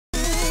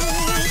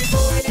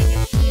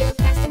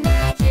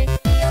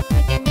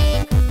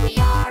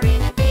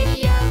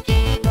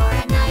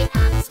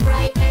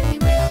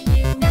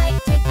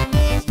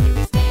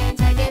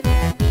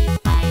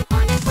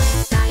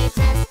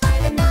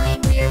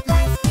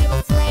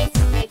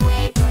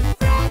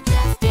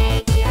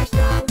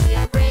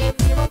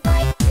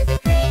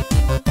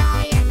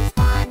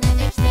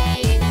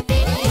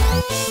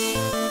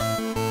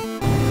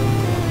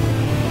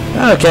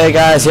Okay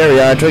guys, here we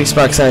are, Twig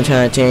Spark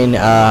 1719,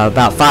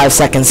 about 5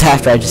 seconds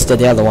after I just did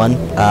the other one.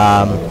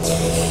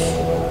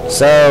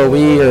 So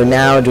we are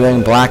now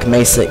doing Black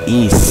Mesa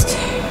East.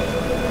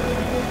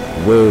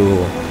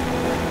 Woo.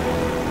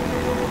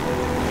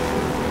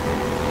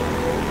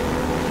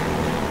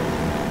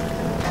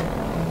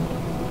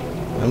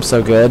 I'm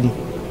so good.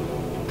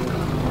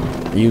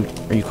 Are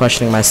you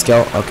questioning my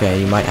skill? Okay,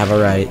 you might have a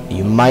right.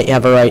 You might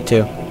have a right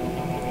to.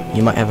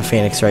 You might have a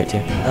Phoenix right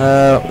too.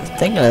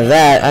 Thinking of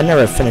that, I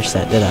never finished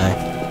that, did I?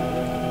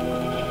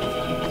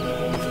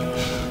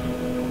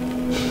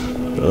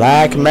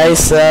 Black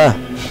Mesa.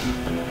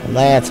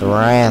 That's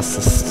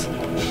racist.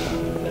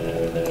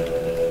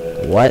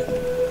 What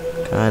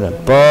kind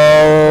of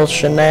bull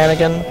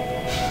shenanigan?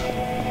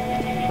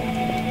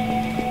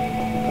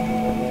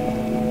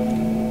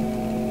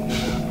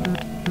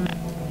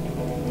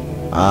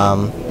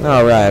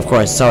 Oh right, of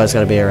course, it's always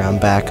gotta be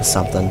around back or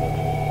something.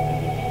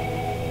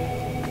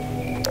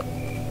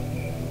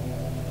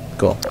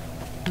 Cool.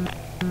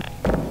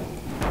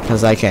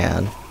 Because I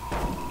can.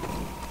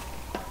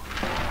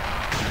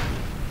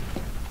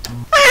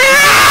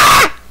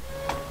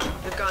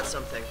 We've got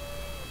something.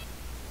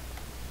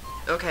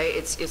 Okay,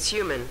 it's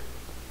human.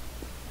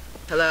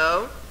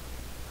 Hello?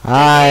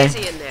 Hi.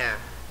 Easy in there.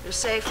 You're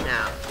safe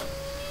now.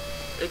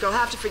 You'll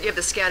have to forgive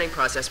the scanning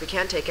process. We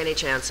can't take any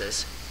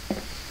chances.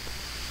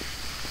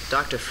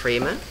 Dr.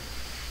 Freeman?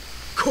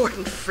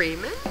 Gordon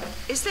Freeman?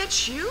 Is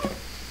that you?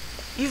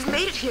 You've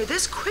made it here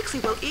this quickly.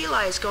 Well,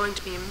 Eli is going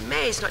to be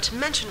amazed, not to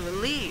mention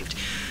relieved.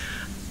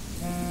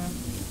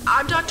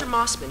 I'm Dr.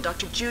 Mossman,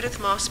 Dr. Judith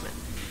Mossman.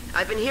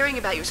 I've been hearing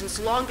about you since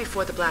long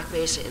before the Black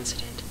Mesa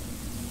incident.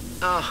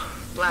 Oh,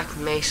 Black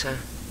Mesa.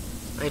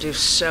 I do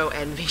so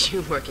envy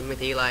you working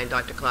with Eli and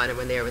Dr. Kleiner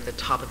when they were at the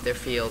top of their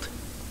field.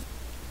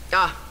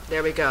 Ah,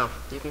 there we go.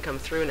 You can come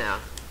through now.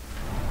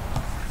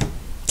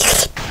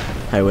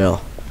 I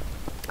will.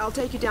 I'll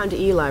take you down to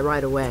Eli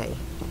right away.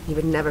 He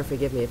would never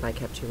forgive me if I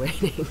kept you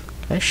waiting.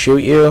 Can I shoot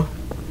you?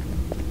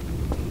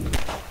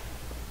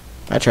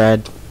 I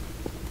tried.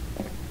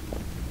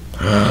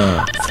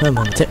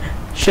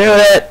 Shoot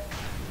it!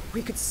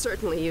 We could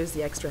certainly use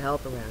the extra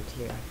help around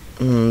here.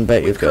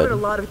 Bet you We've covered a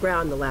could. lot of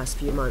ground the last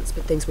few months,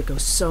 but things would go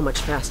so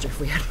much faster if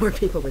we had more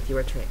people with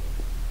your training.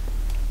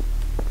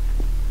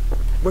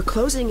 We're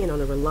closing in on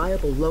a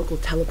reliable local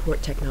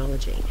teleport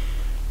technology.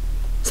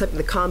 Something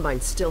the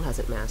Combine still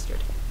hasn't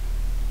mastered.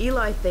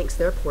 Eli thinks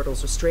their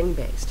portals are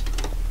string-based,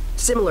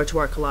 similar to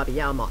our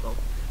Calabi-Yau model,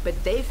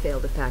 but they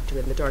failed to factor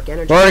in the dark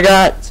energy.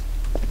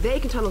 They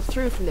can tunnel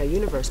through from their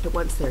universe, but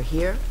once they're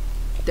here,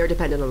 they're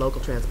dependent on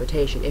local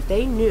transportation. If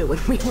they knew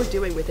what we were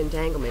doing with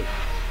entanglement...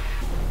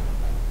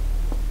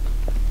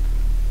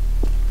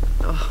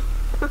 Oh.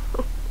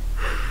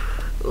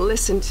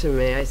 Listen to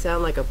me. I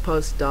sound like a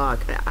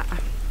postdoc.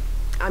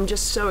 I'm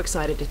just so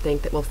excited to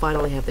think that we'll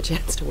finally have the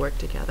chance to work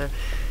together.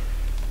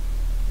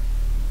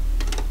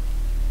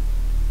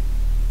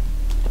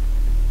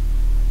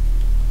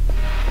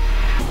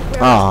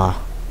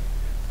 Aw.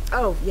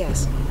 Oh,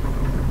 yes.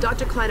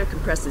 Dr. Kleiner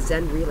compressed the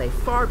Zen relay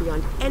far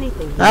beyond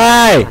anything he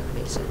Hey!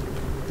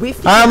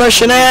 We've I'm a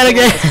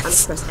shenanigans!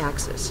 Unpressed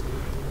axis.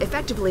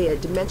 Effectively a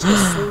dimensional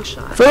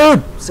slingshot.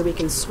 Food! So we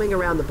can swing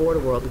around the border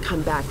world and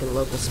come back in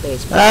local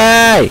space.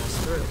 Hey!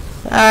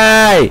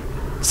 Hey!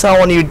 Saw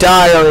when you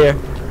died earlier.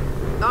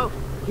 Oh,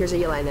 here's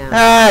Eli now.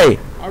 Hey!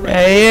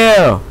 Hey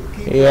you!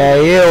 Yeah,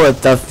 you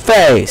with the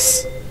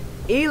face!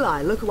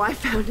 Eli, look who I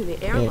found in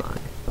the airlock.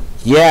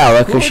 Yeah,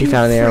 look who she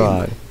found in the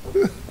airlock.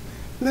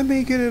 Let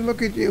me get a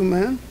look at you,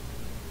 man.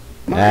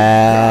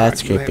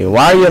 That's creepy.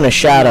 Why are you in a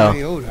shadow?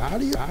 How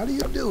do you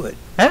do it?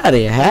 How do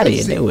you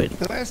do it?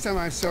 The last time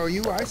I saw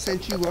you, I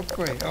sent you up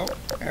for help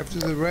after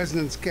the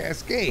resonance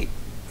cascade.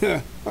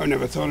 I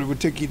never thought it would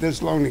take you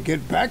this long to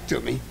get back to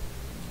me.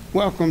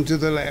 Welcome to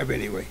the lab,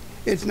 anyway.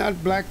 It's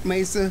not Black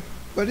Mesa,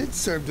 but it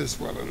served us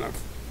well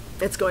enough.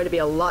 It's going to be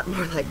a lot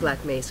more like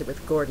Black Mesa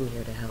with Gordon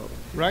here to help.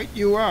 Right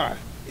you are.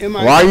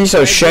 Why are you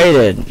so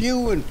shaded?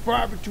 Few and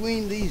far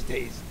between these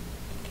days.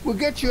 We'll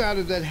get you out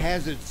of that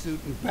hazard suit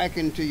and back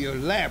into your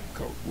lab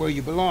coat where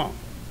you belong.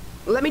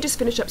 Let me just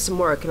finish up some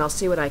work and I'll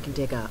see what I can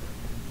dig up.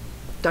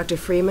 Dr.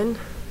 Freeman,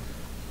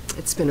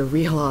 it's been a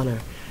real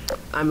honor.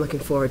 I'm looking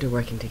forward to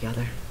working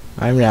together.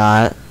 I'm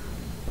not.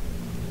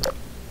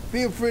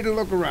 Feel free to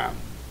look around.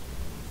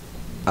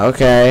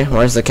 Okay,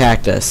 where's the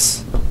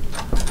cactus?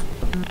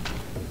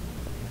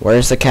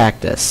 Where's the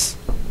cactus?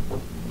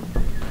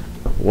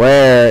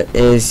 Where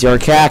is your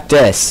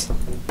cactus?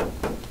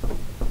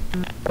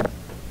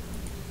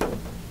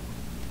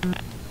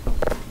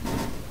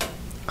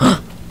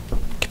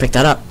 Can pick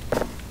that up.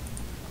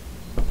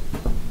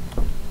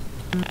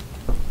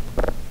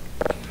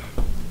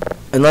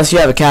 Unless you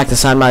have a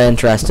cactus, I'm not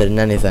interested in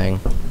anything.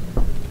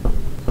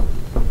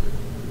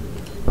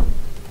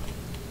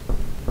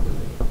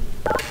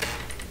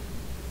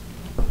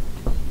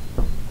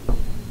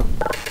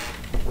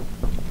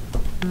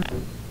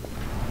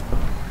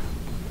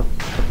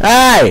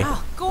 Hey!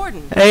 Oh,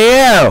 Gordon.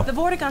 Hey, you! The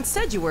Vortigaunt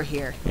said you were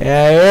here.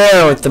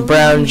 Yeah, you with the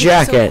brown So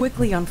jacket.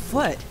 quickly on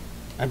foot.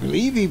 I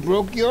believe he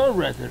broke your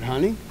record,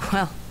 honey.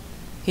 Well,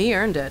 he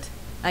earned it.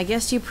 I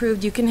guess you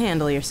proved you can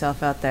handle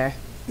yourself out there.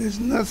 There's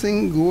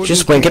nothing Gordon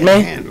Just wink at can't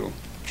me? handle,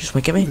 Just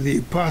wink at me. with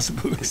the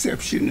possible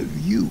exception of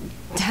you.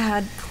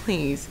 Dad,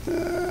 please.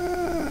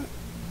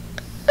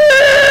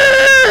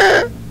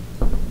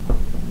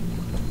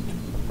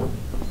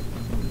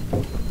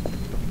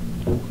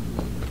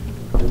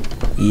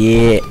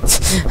 Yeah.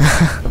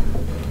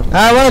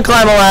 I want to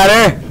climb a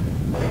ladder.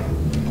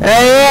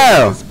 Hey,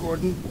 you. Yes,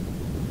 Gordon.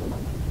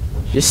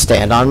 Just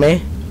stand on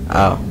me?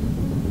 Oh.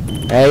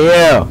 Hey,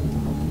 you.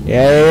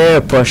 Yeah,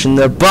 you pushing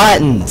the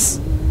buttons.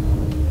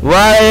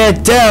 What are you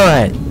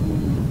doing?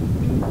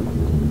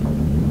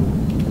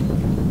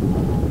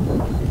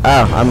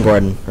 Oh, I'm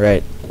Gordon.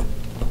 Right.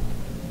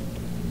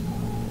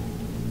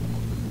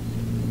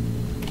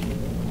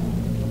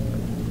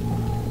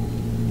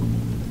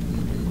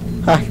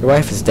 Huh, your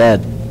wife is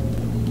dead.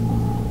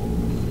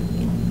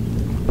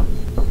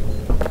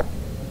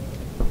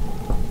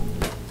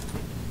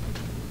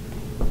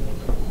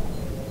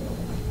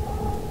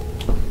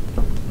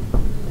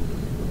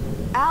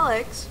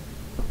 Alex,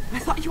 I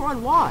thought you were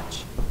on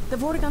watch. The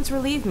Vortiguns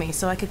relieved me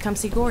so I could come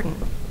see Gordon.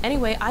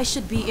 Anyway, I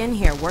should be in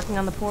here working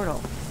on the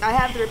portal. I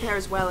have the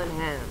repairs well in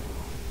hand.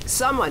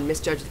 Someone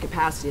misjudged the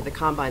capacity of the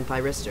Combine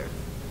thyristor.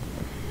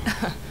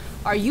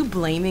 Are you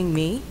blaming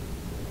me?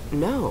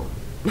 No,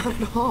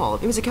 not at all.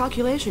 It was a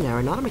calculation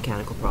error, not a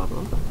mechanical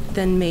problem.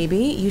 Then maybe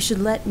you should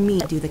let me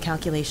do the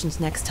calculations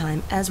next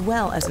time, as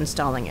well as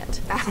installing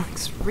it.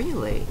 Alex,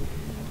 really?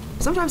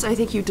 Sometimes I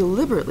think you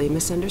deliberately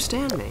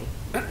misunderstand me.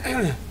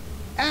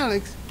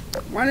 Alex,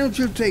 why don't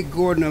you take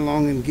Gordon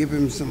along and give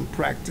him some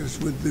practice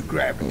with the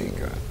gravity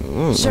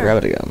gun? Sure.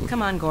 Gravity gun.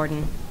 Come on,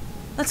 Gordon.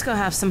 Let's go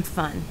have some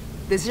fun.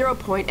 The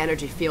zero-point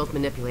energy field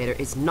manipulator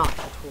is not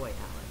a toy,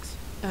 Alex.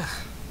 Ugh,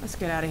 let's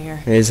get out of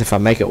here. It is if I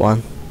make it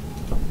one.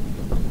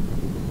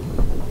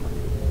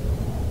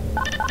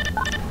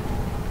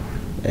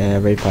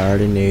 Every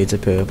party needs a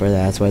pooper,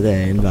 that's why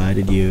they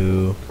invited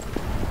you.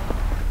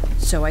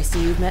 So I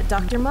see you've met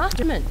Dr.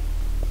 Mosterman.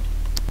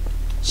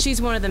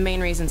 She's one of the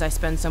main reasons I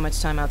spend so much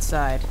time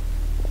outside.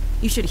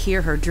 You should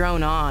hear her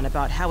drone on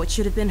about how it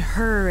should have been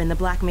her in the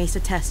Black Mesa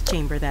test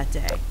chamber that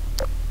day.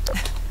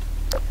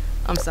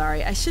 I'm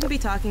sorry, I shouldn't be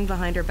talking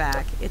behind her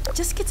back. It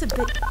just gets a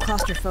bit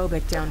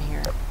claustrophobic down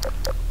here.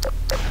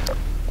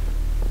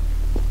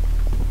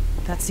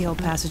 That's the old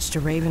passage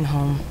to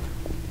Ravenholm.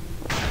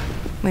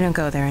 We don't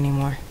go there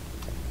anymore.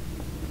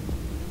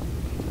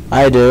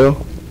 I do.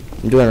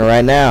 I'm doing it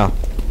right now.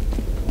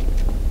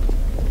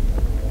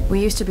 We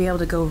used to be able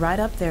to go right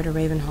up there to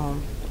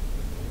Ravenholm.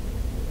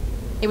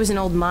 It was an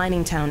old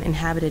mining town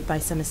inhabited by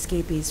some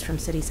escapees from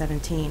City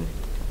 17.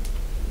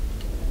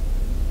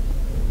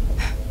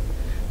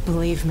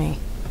 Believe me,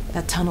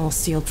 that tunnel is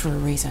sealed for a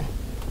reason.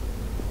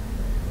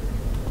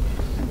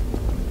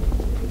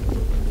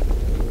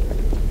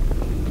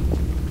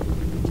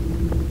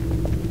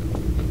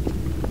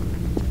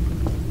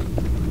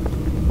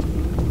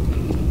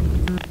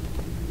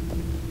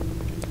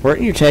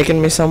 Weren't you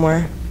taking me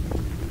somewhere?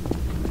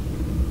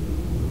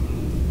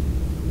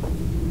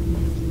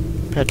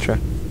 Petra.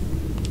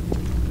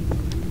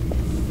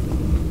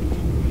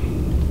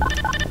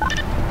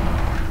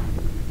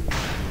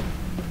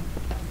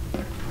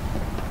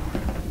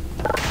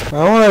 I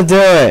want to do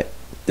it.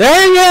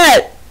 Dang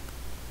it!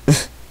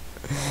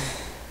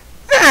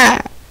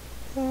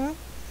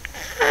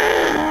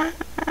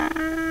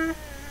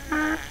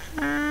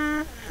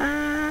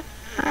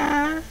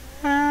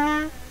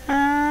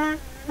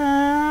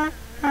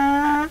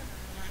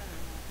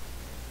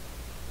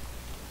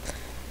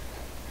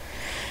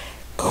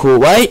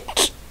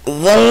 Quite the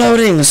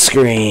loading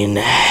screen.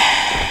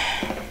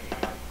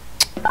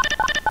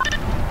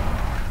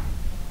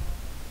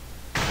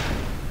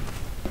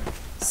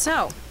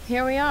 So,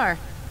 here we are.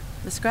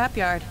 The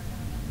scrapyard.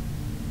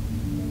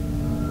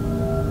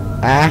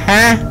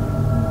 Uh-huh.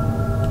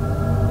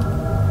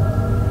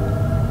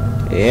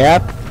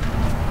 Yep.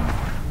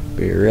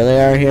 We really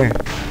are here.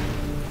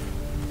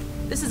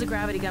 This is a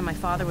gravity gun my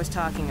father was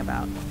talking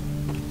about.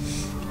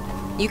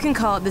 You can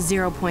call it the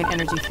zero-point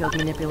energy field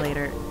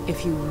manipulator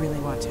if you really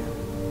want to.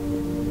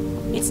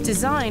 It's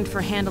designed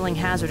for handling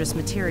hazardous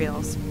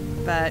materials,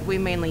 but we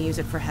mainly use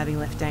it for heavy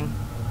lifting.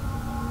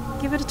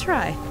 Give it a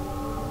try.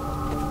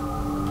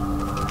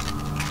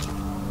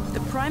 The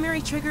primary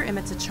trigger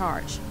emits a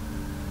charge.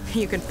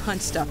 You can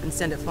punch stuff and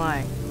send it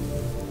flying.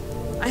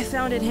 I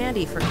found it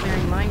handy for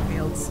clearing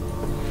minefields.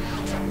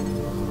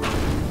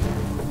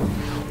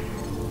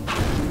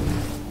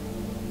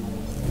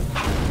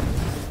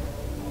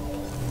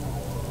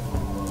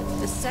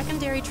 The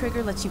secondary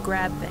trigger lets you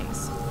grab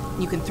things.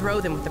 You can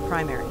throw them with the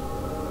primary.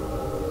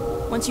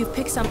 Once you've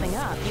picked something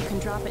up, you can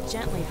drop it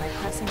gently by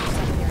pressing the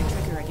secondary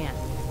trigger again.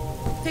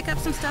 Pick up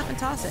some stuff and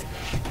toss it.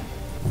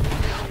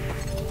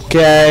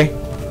 Okay.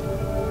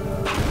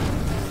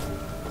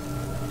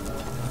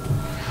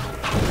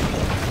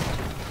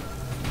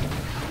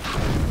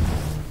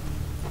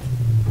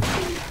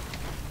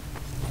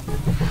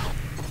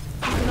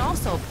 You can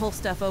also pull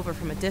stuff over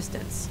from a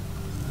distance.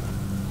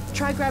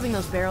 Try grabbing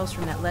those barrels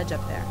from that ledge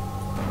up there.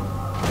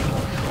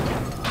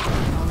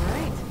 All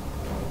right.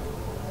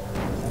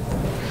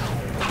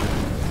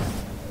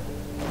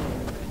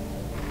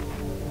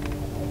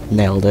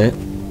 Nailed it.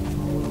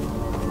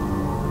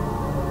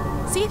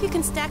 See if you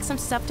can stack some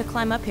stuff to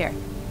climb up here.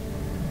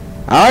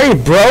 I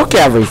already broke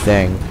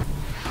everything.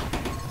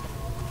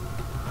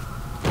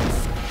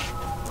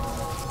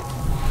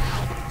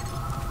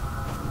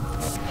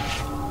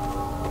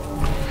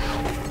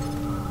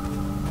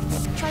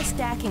 Try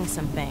stacking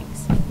some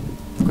things.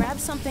 Grab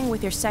something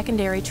with your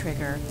secondary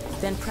trigger,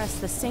 then press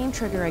the same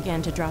trigger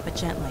again to drop it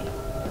gently.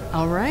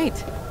 All right.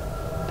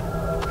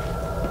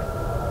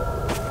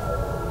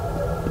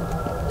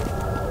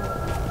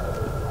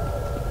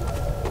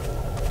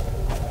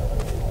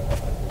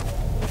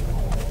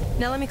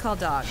 Now let me call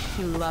Dog.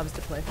 He loves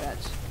to play fetch.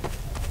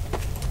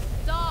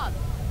 Dog!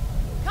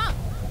 Come!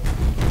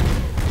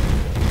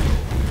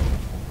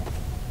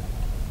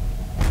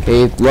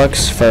 He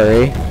looks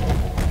furry.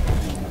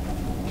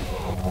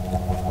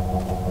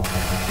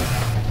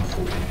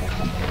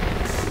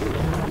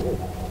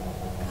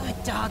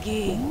 Good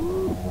doggy.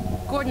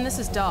 Gordon, this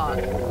is Dog.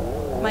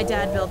 My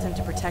dad built him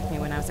to protect me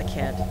when I was a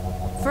kid.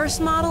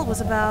 First model was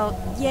about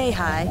yay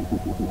high.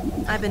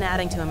 I've been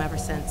adding to him ever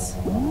since.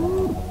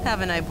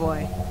 Haven't I,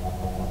 boy?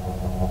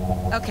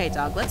 Okay,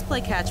 Dog, let's play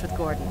catch with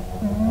Gordon.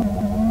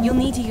 You'll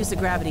need to use the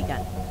gravity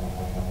gun.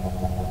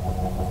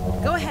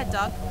 Go ahead,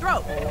 Dog.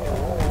 Throw!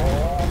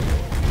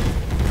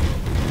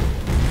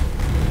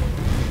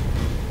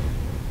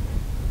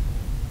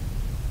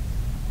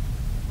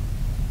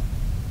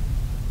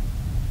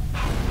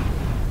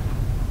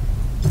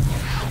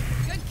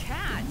 Good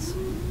catch!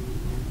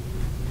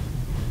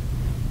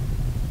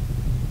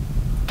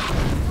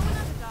 Throw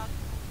another, Dog.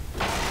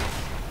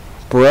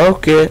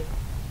 Broke it.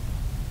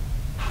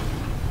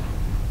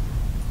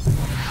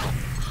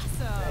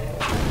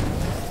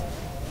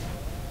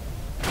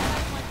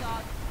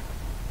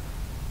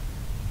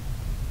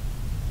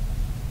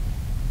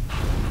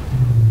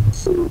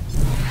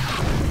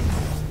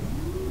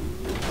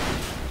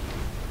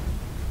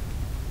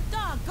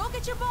 Dog, go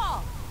get your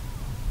ball!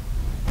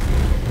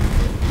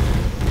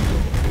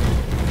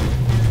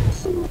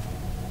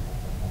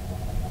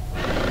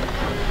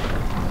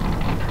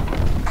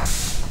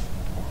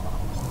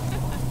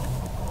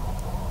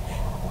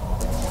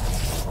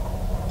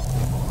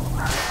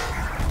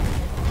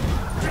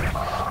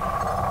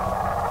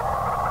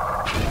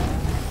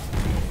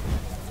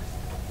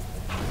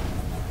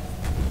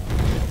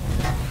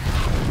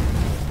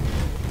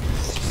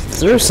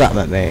 Threw something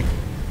at me.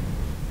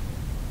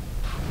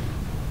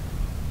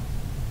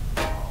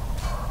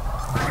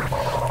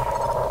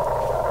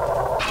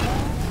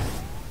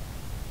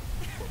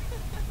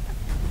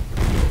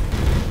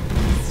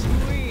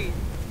 Sweet.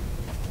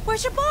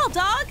 Where's your ball,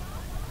 Dog?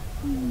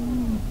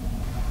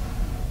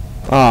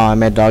 Oh, I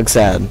made Dog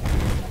sad.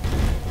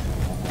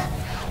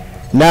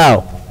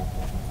 No!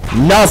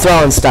 No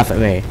throwing stuff at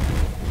me!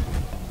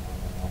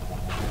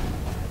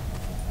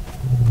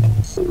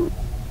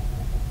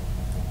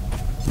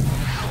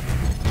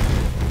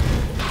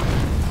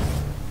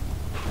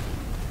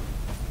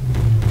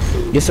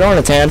 You throwing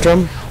a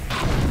tantrum?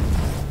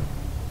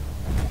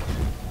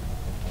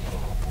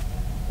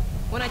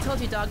 When I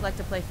told you Dog liked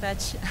to play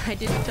fetch, I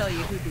didn't tell you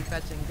who'd be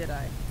fetching, did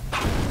I?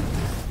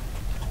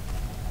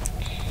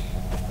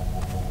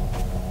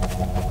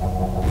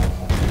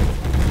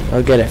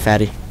 Go get it,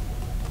 fatty.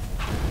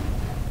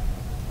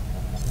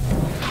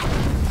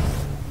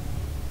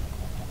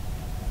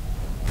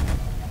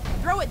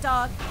 Throw it,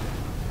 Dog.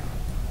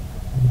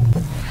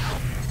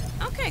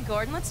 Okay,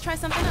 Gordon, let's try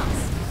something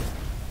else.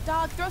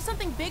 Dog, throw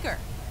something bigger.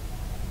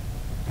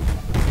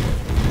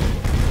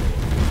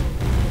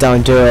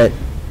 Don't do it.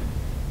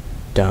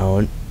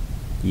 Don't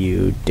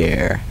you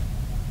dare.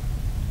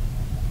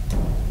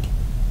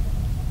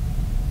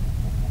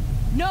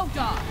 No,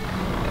 Dog.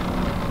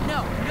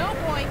 No, no,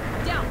 boy.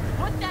 Down.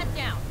 Put that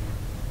down.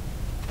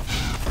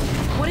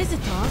 What is it,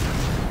 Dog?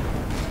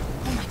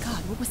 Oh my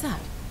God, what was that?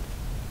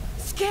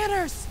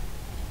 Scanners!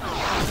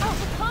 Oh,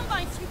 the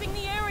Combine sweeping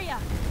the area.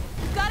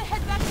 We've got to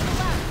head back to the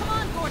lab. Come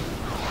on, Gordon.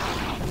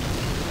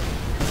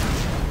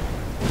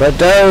 But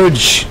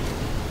Doge!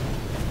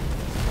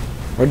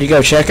 Where'd you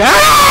go, check?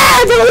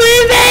 Ah! Don't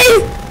leave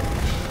me!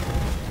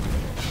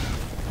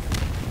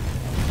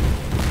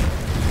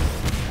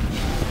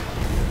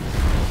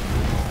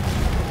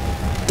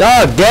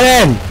 Dog,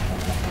 get in!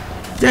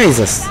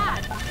 Jesus.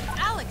 Dad!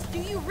 Alex, do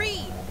you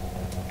read?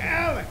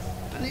 Alex!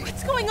 Honey,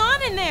 What's going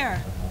on in there?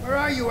 where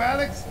are you,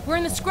 Alex? We're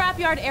in the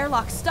scrapyard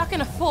airlock, stuck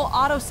in a full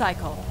auto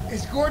cycle.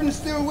 Is Gordon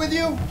still with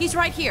you? He's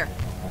right here.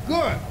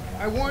 Good.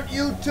 I want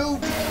you to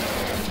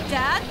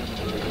Dad?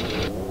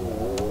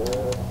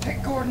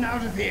 take Gordon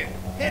out of here.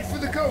 Head for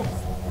the coast.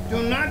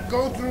 Do not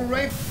go through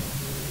rape.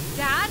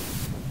 Dad?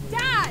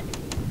 Dad!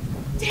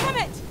 Damn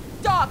it!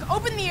 Dog,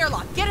 open the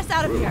airlock. Get us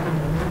out of here.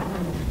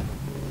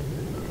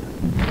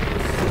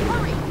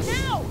 Hurry,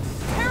 now!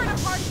 Tear it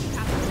apart if you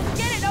have to. Just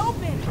get it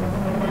open.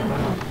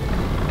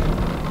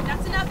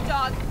 That's enough,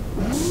 Dog.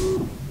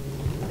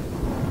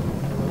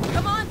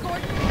 Come on,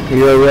 Gordon.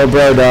 You're a real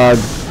bro, dog.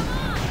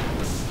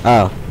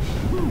 Oh.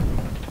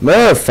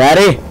 Move,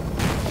 fatty!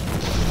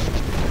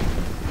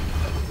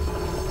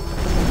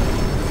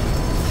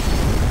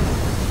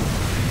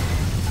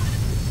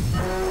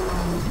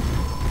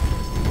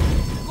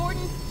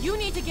 Gordon, you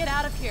need to get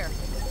out of here.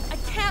 I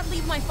can't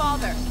leave my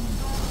father.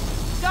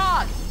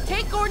 Dog,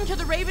 take Gordon to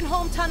the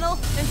Ravenholm tunnel,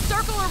 then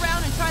circle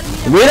around and try to meet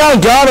him. We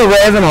don't go to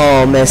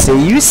Ravenholm, Missy.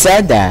 You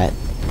said that.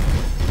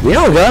 We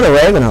don't go to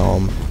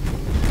Ravenholm.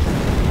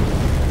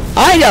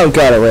 I don't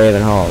go to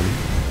Ravenholm.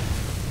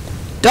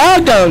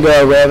 Dog don't go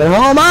to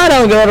Ravenholm. I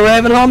don't go to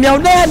Ravenholm. Your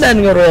dad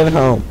doesn't go to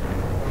Ravenholm.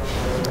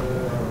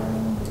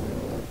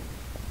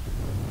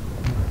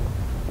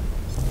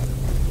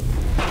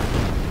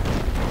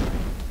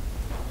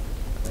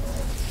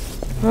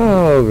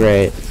 Oh,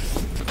 great.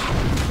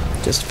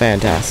 Just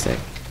fantastic.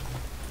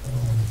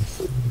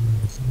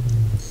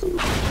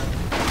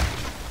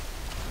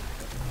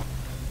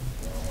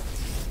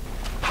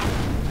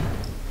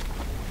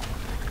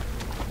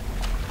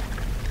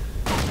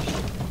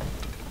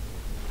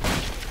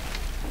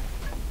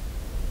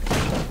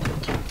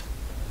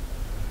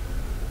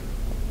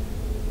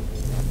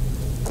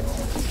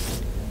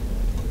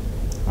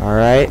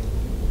 Alright.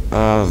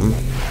 I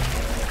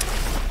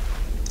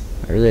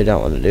really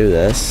don't want to do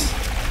this,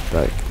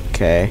 but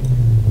okay.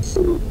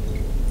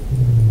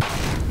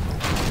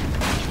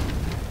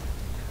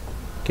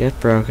 Get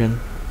broken.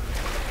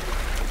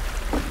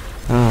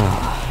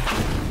 Ah.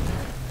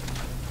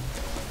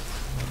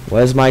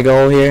 What's my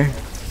goal here?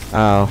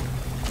 Oh.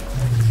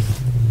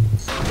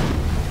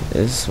 Is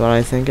this what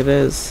I think it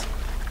is?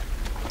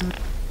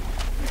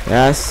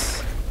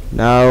 Yes?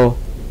 No?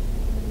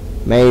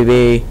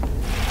 Maybe?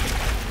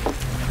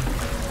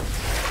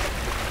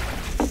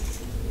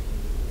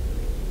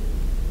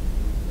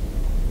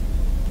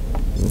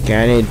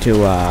 Okay, I need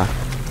to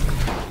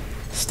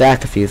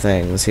stack a few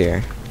things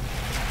here.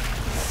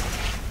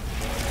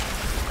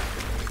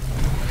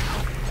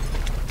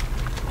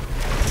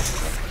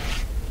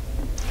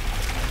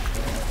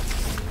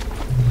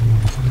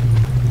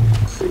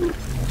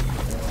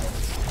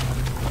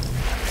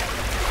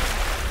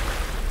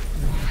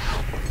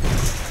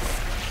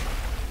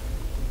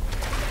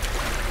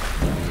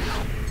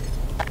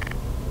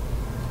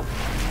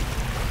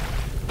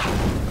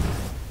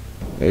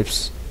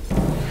 Oops.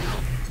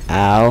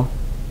 Ow.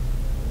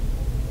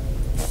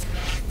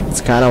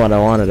 That's kind of what I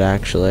wanted,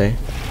 actually.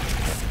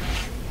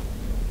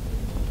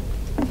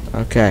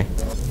 Okay.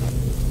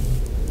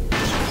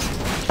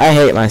 I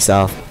hate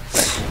myself.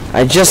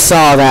 I just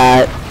saw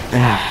that.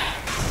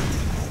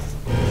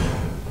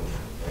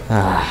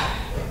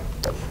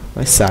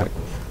 I suck.